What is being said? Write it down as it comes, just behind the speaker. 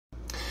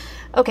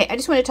Okay, I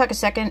just want to talk a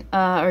second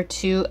or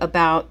two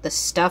about the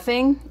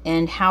stuffing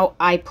and how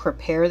I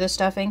prepare the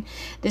stuffing.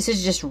 This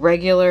is just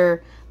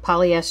regular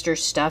polyester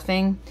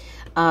stuffing,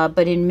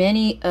 but in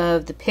many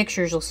of the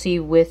pictures you'll see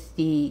with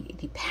the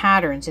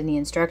patterns and the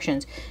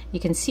instructions, you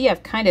can see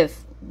I've kind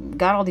of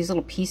got all these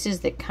little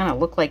pieces that kind of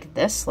look like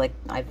this, like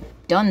I've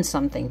done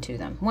something to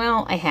them.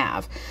 Well, I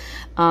have.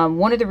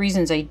 One of the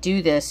reasons I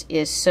do this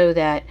is so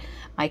that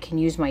I can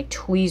use my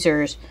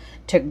tweezers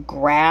to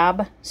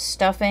grab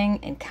stuffing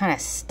and kind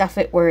of stuff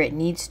it where it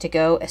needs to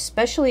go,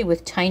 especially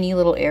with tiny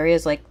little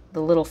areas like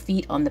the little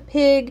feet on the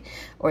pig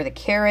or the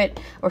carrot,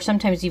 or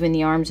sometimes even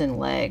the arms and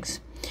legs.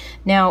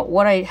 Now,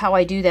 how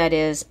I do that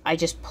is I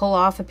just pull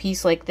off a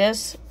piece like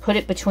this, put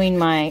it between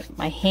my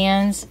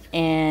hands,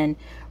 and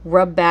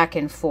rub back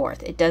and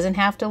forth. It doesn't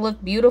have to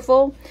look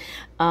beautiful.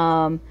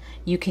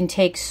 You can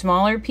take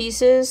smaller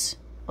pieces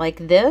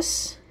like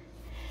this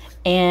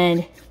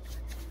and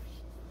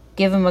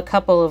give them a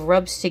couple of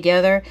rubs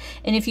together.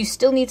 And if you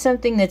still need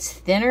something that's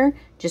thinner,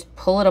 just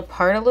pull it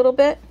apart a little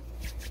bit.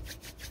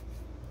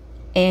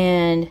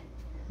 And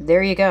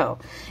there you go.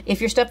 If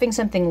you're stuffing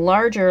something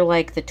larger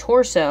like the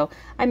torso,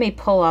 I may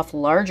pull off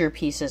larger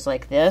pieces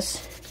like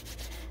this,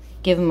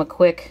 give them a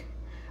quick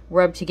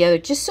rub together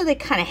just so they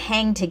kind of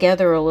hang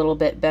together a little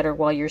bit better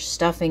while you're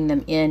stuffing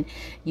them in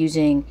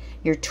using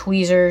your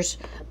tweezers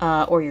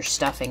or your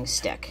stuffing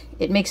stick.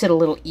 It makes it a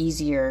little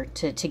easier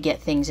to get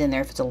things in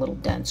there if it's a little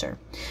denser.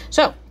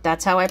 So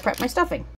that's how I prep my stuffing.